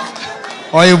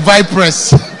 Or a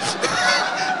vipress.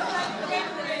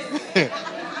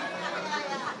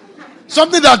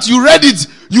 Something that you read it,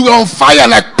 you were on fire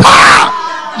like,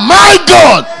 my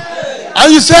God.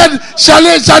 And you said,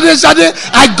 Shade,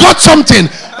 I got something.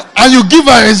 And you give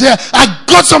her and say, I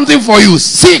got something for you.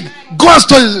 Sing. Go and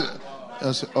study.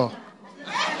 I say, oh.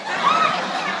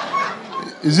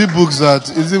 Is it books that,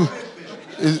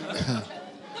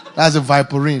 that's a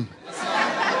viperine.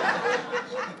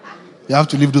 You have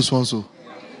to leave those ones so.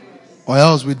 Or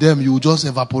else with them, you will just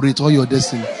evaporate all your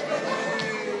destiny.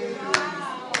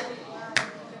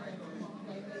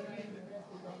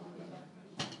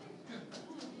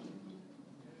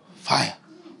 Fire.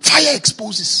 Fire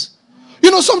exposes.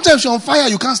 You know, sometimes you're on fire,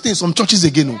 you can't stay in some churches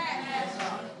again. No?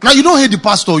 Now, you don't hate the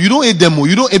pastor, you don't hate them,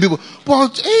 you don't hate people.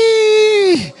 But,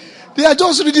 they are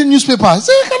just reading newspaper.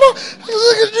 Say, I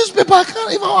read newspaper.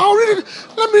 I'll read it.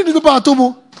 Let me read the paper,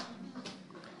 Tomo.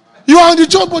 You are on the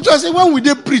church, but you are saying, when will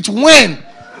they preach? When?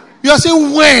 You are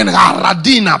saying, when?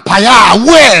 Radina, Paya,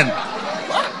 when?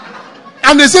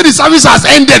 And they say the service has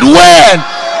ended. When?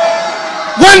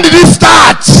 When did it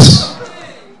start?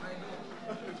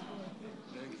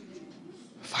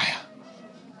 Fire.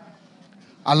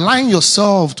 Align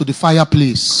yourself to the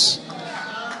fireplace.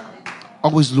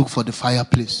 Always look for the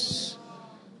fireplace.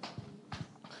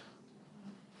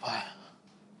 Fire.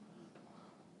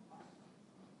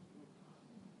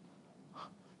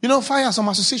 fire, some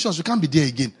associations, you can't be there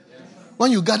again.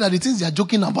 When you gather, the things they are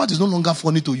joking about is no longer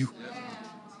funny to you.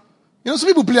 Some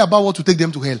people play about what to take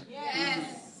them to hell. Yes.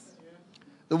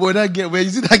 The boy that girl, where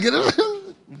is it that girl?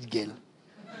 Girl.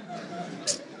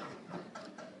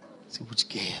 See which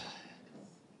girl.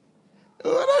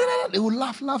 They will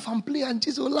laugh and play, and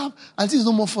Jesus will laugh, and this is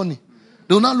no more funny.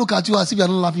 They will not look at you as if you are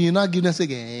not laughing. You not give them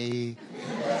again. Hey.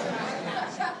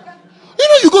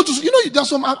 You go to, there's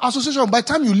some association. By the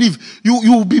time you leave,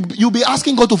 you'll be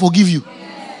asking God to forgive you,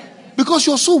 because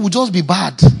your soul will just be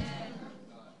bad.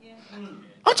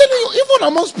 I'm telling you, even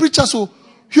amongst preachers, so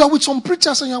you are with some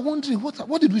preachers and you're wondering,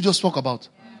 what did we just talk about?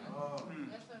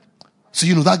 So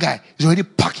that guy is already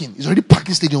packing. He's already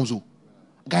packing stadiums. So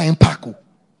guy in park.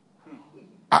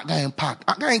 Guy in park.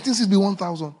 Guy thinks it's be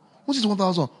 1,000. What is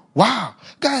 1,000? Wow.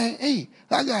 Guy, hey,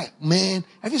 that guy, man,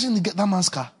 have you seen that man's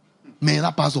car? Man,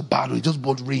 that pastor bad. He just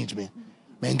bought range, man.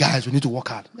 Man, guys, we need to work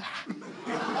hard.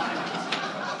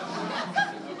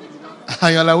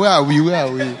 And you're like, where are we?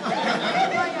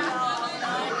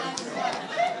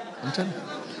 I'm telling you.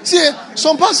 See,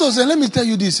 some pastors, let me tell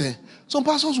you this. Some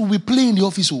pastors will be playing in the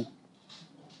office.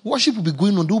 Worship will be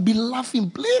going on. They will be laughing,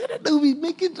 playing. They will be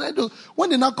making. When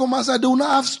they now come outside, they will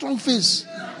not have strong face.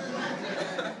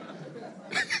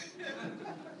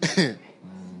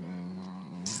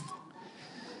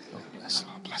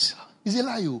 Bless you. Is it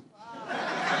like you?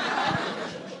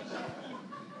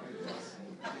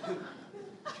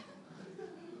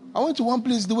 I went to one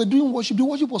place. They were doing worship. The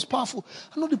worship was powerful.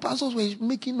 I know the pastors were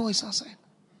making noise outside.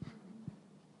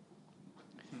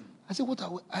 I said, what?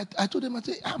 I told them,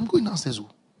 I'm going downstairs.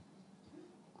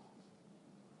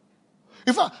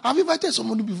 In fact, I've invited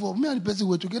somebody before. Me and the person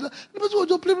were together. The person was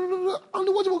just playing. And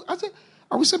the worship. I said,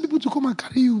 I will send people to come and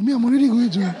carry you. Me, I'm already going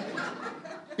to.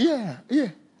 Yeah.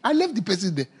 I left the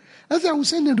person there. I said, I will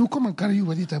send them to come and carry you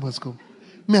when the time has come.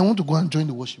 Me, I want to go and join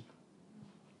the worship.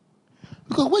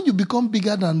 Because when you become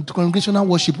bigger than congregational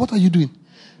worship, what are you doing?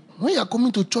 When you are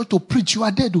coming to church to preach, you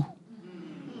are dead.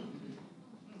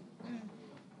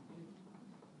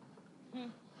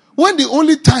 When the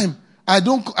only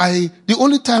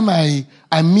time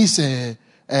I miss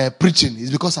preaching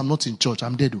is because I'm not in church.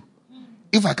 I'm dead.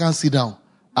 If I can't sit down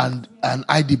and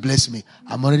ID bless me,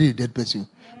 I'm already a dead person.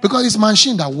 Because it's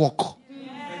machine that walk.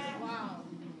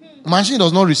 Machine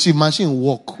does not receive, machine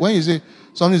walk. When you say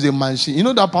something is a machine,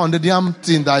 that pounded yam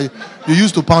thing that you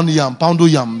used to pound yam,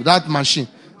 that machine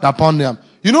that pound yam.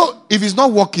 If it's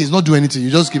not working, it's not doing anything. You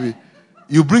just give it.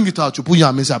 You bring it out, you put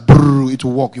yam inside, it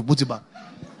will work. You put it back.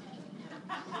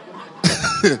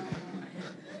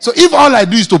 So if all I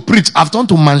do is to preach, I've turned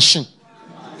to machine.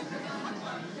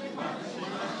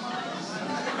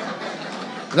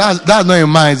 That's not a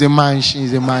man, it's a machine.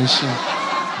 It's a machine.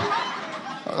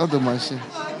 Not a machine.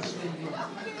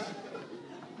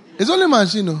 It's only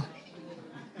machine, no.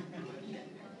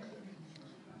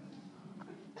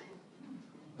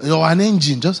 You're an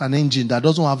engine, just an engine that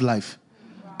doesn't have life.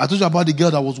 I told you about the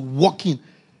girl that was walking.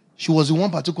 She was in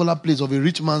one particular place of a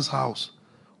rich man's house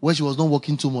where she was not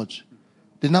walking too much.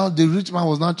 The rich man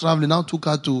was not traveling, now took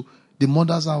her to the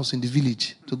mother's house in the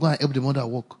village to go and help the mother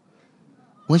walk.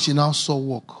 When she now saw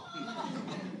walk,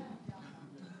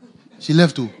 she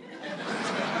left too.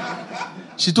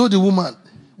 She told the woman,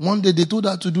 one day they told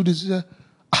her to do this. She said,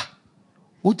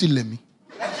 what will let me?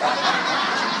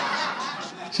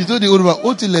 She told the old man,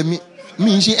 what will let me?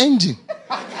 Me, she engine.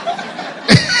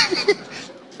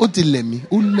 What will let me?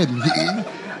 Who let me?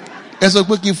 Ẹ sọ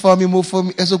pé kí fọ́ mi mo fọ́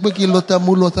mi. Ẹ sọ pé kí lọ́ta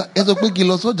mo lọ́ta. Ẹ sọ pé kí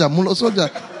lọ sọ́jà mo lọ sọ́jà.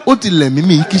 Ó ti lẹ̀ mí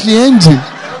mi kì í ṣe engine.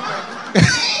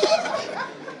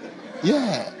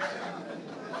 Yeah.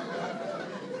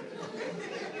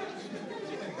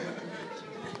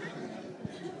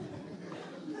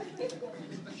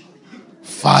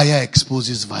 Fire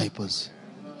exposes vipers.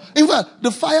 In fact, the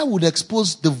fire would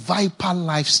expose the viper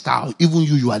lifestyle even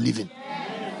you are living.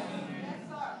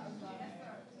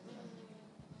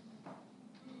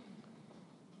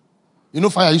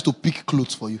 Fire used to pick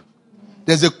clothes for you.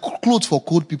 There's a cloth for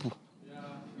cold people.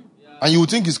 And you would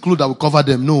think it's clothes that will cover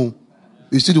them. No.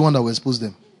 It's still the one that will expose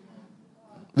them.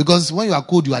 Because when you are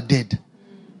cold, you are dead.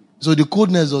 So the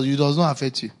coldness does not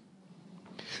affect you.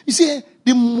 You see,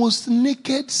 the most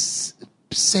naked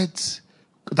set,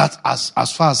 that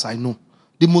as far as I know,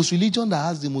 the most religion that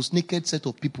has the most naked set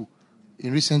of people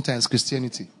in recent times,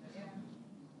 Christianity.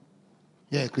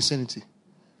 Yeah, Christianity.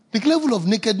 The level of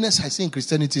nakedness I see in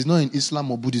Christianity is not in Islam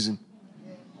or Buddhism.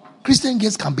 Christian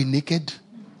girls can be naked.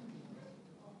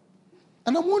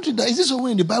 And I'm wondering, is this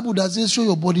somewhere in the Bible that says, show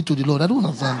your body to the Lord? I don't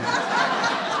understand.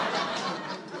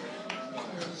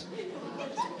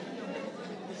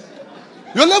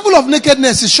 Your level of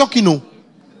nakedness is shocking, no?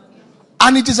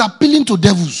 And it is appealing to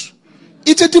devils.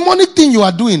 It's a demonic thing you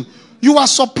are doing. You are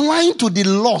supplying to the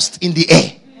lust in the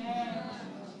air.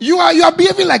 You are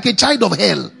behaving like a child of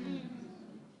hell.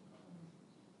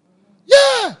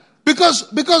 Yeah.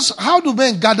 Because how do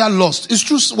men gather lust? It's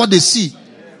through what they see.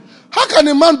 How can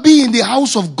a man be in the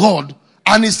house of God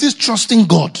and is still trusting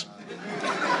God?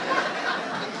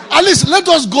 At least let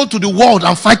us go to the world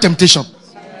and fight temptation.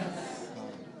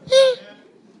 Yeah.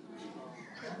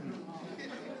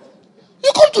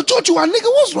 You come to church, you are nigga.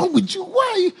 What's wrong with you?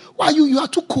 Why you are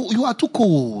too cold? You are too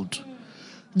cold.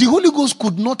 The Holy Ghost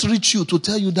could not reach you to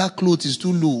tell you that clothes is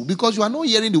too low because you are not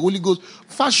hearing the Holy Ghost.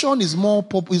 Fashion is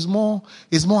more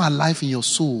alive in your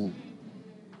soul.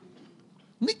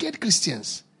 Naked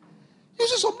Christians. You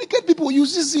see some naked people you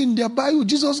see in their bio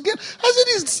Jesus girl. I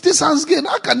said this sounds girl.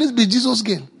 How can this be Jesus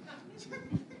girl?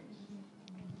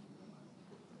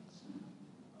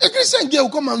 A Christian girl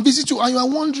will come and visit you and you are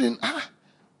wondering, I've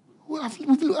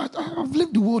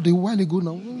left the world a while ago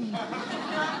now.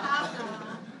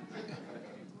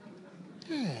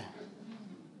 Yeah.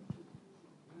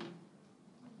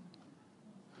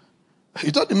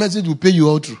 You thought the message will pay you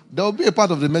all through. There will be a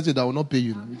part of the message that will not pay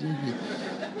you.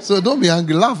 So don't be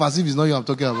angry. Laugh as if it's not you I'm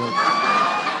talking about.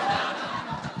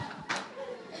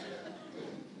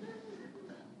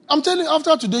 I'm telling you,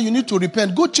 after today, you need to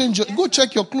repent. Go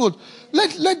check your clothes.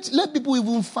 Let people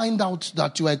even find out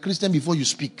that you are a Christian before you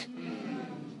speak.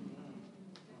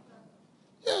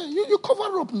 Yeah, you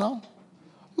cover up now.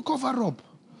 You cover up.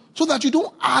 So that you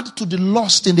don't add to the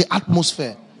lust in the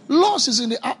atmosphere. Lust is in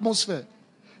the atmosphere.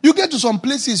 You get to some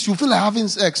places, you feel like having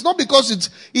sex. Not because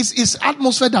it's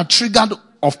atmosphere that triggered,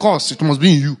 of course, it must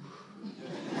be in you.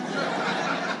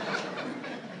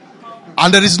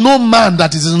 And there is no man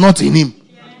that is not in him.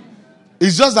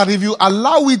 It's just that if you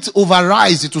allow it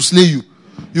overrise, it will slay you.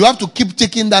 You have to keep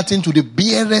taking that thing to the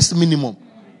barest minimum.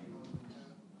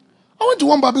 I went to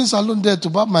one barbering salon there to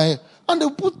barb my hair. And they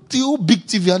put the whole big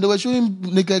TV and they were showing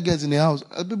naked girls in the house.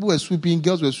 People were sweeping,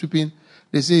 girls were sweeping.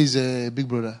 They say he's a big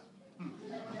brother.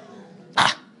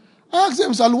 I asked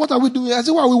them, Salon, what are we doing? I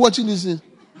said, why are we watching this?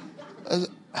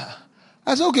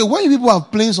 I said, okay, when people are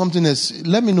playing something else,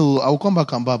 let me know. I will come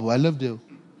back and barb. I left there.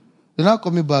 They now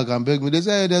call me back and beg me. They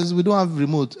say, we don't have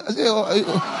remote. I say,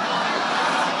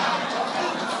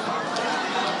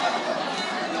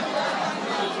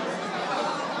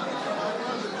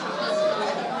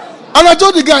 and I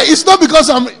told the guy, it's not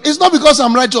because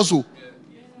I'm righteous.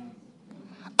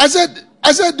 I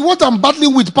said, what I'm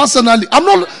battling with personally, I'm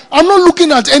not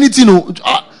looking at anything.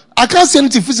 I can't see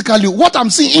anything physically. What I'm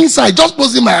seeing inside, just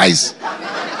closing my eyes.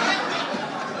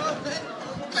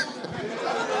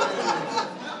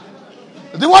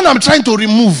 The one I'm trying to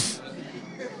remove,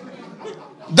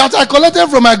 that I collected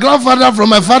from my grandfather, from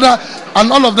my father,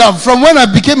 and all of that, from when I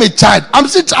became a child.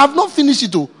 I've not finished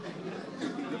it.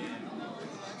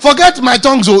 Forget my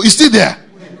tongues, it's still there.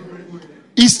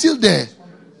 It's still there.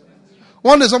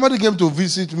 One day somebody came to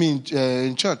visit me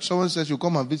in church. Someone said she'll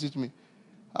come and visit me.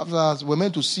 After we're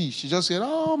meant to see, she just said,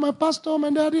 "Oh, my pastor, my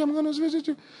daddy, I'm going to visit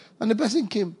you." And the person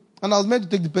came. And I was meant to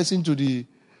take the person to the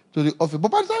office. But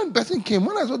by the time the person came,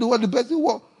 when I saw the person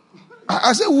was,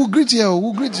 I said, we'll greet you.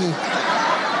 We'll greet you.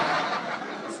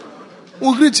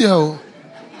 We'll greet you.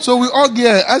 So we all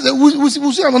get. I said,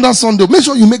 we'll see another Sunday. Make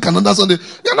sure you make another Sunday.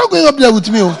 You're not going up there with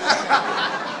me.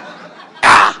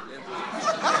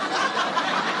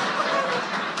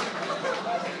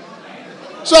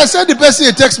 So I sent the person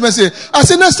a text message. I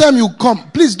said, next time you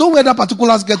come, please don't wear that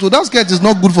particular skirt. That skirt is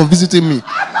not good for visiting me.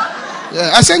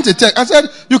 Yeah, I sent a text. I said,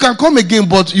 you can come again,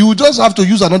 but you just have to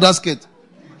use another skirt.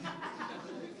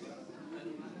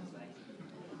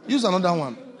 Use another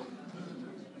one.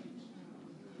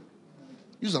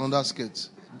 Use another skirt.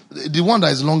 The one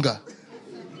that is longer.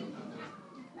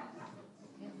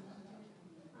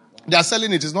 They are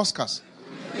selling it. It's not scarce.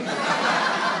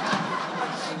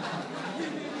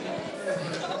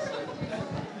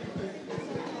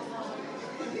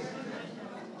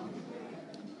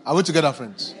 Are we together,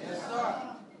 friends? Yes,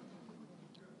 sir.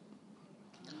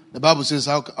 The Bible says,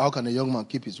 how can a young man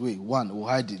keep his way? 1, will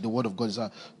hide the word of God in his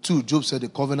heart. 2, Job said,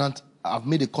 I've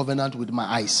made a covenant with my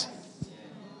eyes.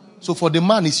 So for the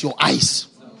man, it's your eyes.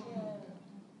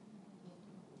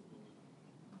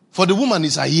 For the woman,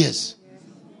 it's her ears.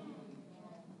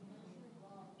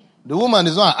 The woman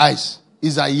is not her eyes,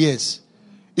 it's her ears.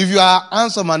 If you are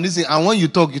handsome and listen, and when you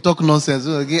talk nonsense.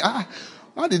 Okay,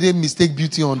 how did they mistake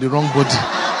beauty on the wrong body?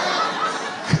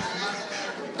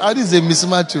 How is a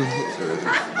mismatch?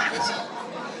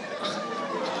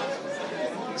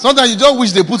 Sometimes you just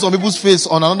wish they put some people's face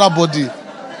on another body.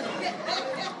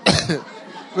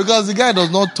 Because the guy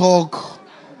does not talk.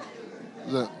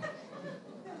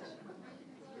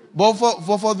 But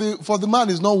for the man,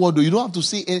 it's not what do. You don't have to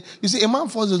say. You see, a man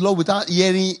falls in love without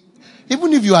hearing.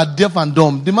 Even if you are deaf and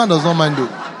dumb, the man does not mind though.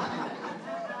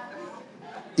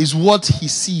 It's what he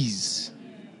sees.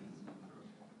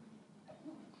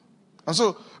 And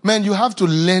so, man, you have to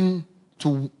learn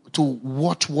to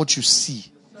watch what you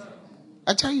see.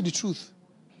 I tell you the truth.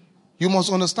 You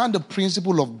must understand the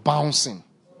principle of bouncing.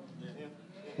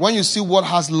 When you see what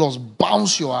has lost,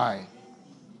 bounce your eye.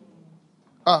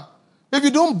 If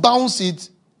you don't bounce it,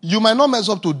 you might not mess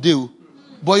up today,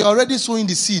 but you're already sowing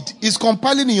the seed. It's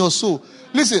compiling in your soul.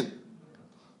 Listen,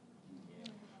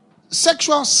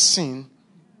 sexual sin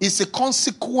is a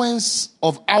consequence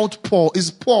of outpour.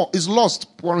 Is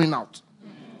lost pouring out.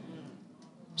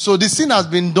 So the sin has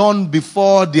been done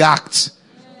before the act.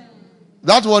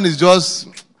 That one is just,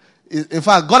 in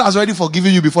fact, God has already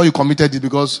forgiven you before you committed it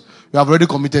because you have already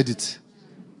committed it.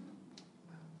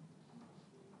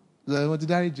 God,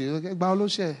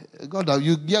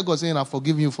 you hear God saying, "I've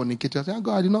forgiven you for fornicating." I say,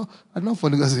 "God, I did not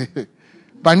fornicate."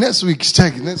 By next week,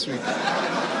 check next week.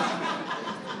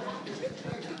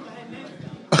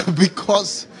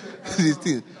 Because this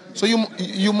thing. So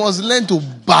you must learn to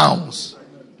bounce.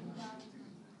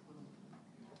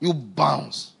 You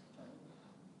bounce.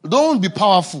 Don't be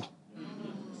powerful.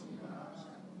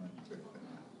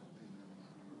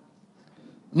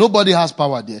 Nobody has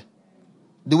power there.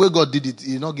 The way God did it,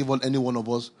 He did not give any one of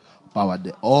us power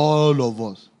there. All of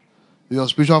us. Your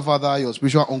spiritual father, your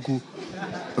spiritual uncle,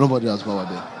 nobody has power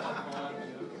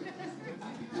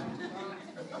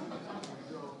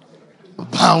there.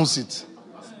 Bounce it.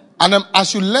 And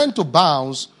as you learn to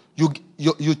bounce, you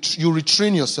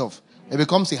retrain yourself. It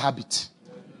becomes a habit.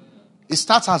 It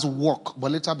starts as work,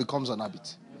 but later becomes an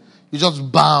habit. You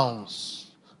just bounce.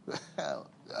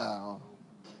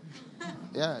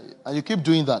 Yeah, and you keep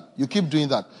doing that. You keep doing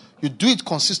that. You do it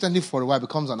consistently for a while, it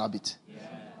becomes an habit.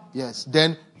 Yes.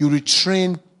 Then you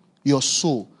retrain your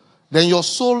soul. Then your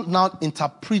soul now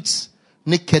interprets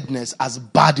nakedness as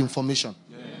bad information.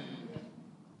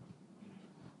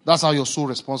 That's how your soul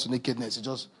responds to nakedness. It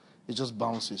just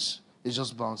bounces. It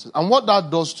just bounces. And what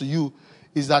that does to you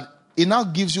is that it now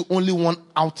gives you only one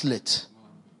outlet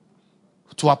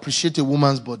to appreciate a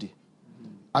woman's body.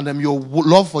 And then your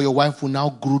love for your wife will now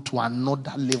grow to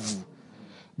another level.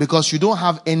 Because you don't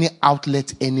have any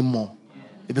outlet anymore.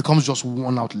 It becomes just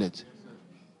one outlet.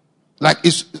 Like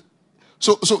it's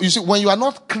so you see, when you are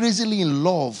not crazily in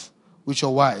love with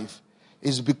your wife,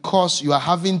 it's because you are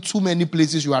having too many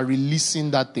places you are releasing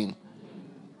that thing.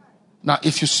 Now,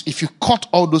 if you cut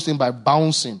all those things by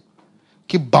bouncing,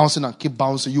 keep bouncing and keep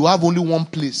bouncing, you have only one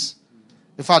place.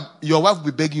 In fact, your wife will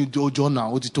be begging you to join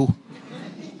now, Otito.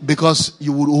 Because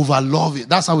you would overlove it.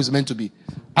 That's how it's meant to be.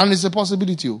 And it's a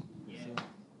possibility. Yeah.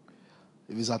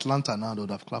 If it's Atlanta now, they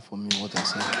would have clapped for me what I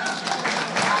said.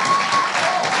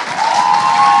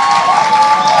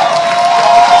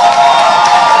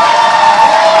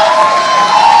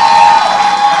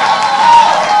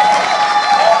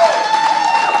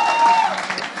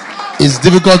 It's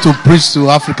difficult to preach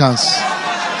to Africans.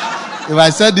 If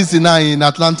I said this in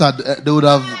Atlanta, they would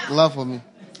have clapped for me.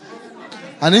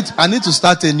 I need to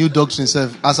start a new doctrine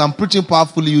itself. As I'm preaching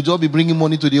powerfully, you just be bringing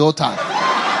money to the altar.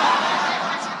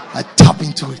 I tap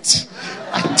into it.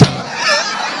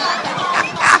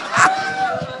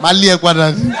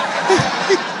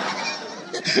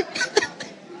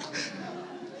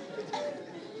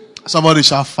 Somebody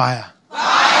shout fire.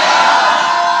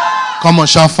 Come on,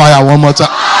 shout fire one more time.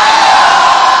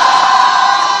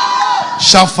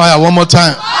 Shout fire one more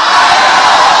time.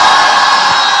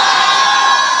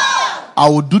 I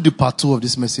will do the part 2 of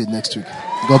this message next week.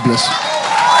 God bless you.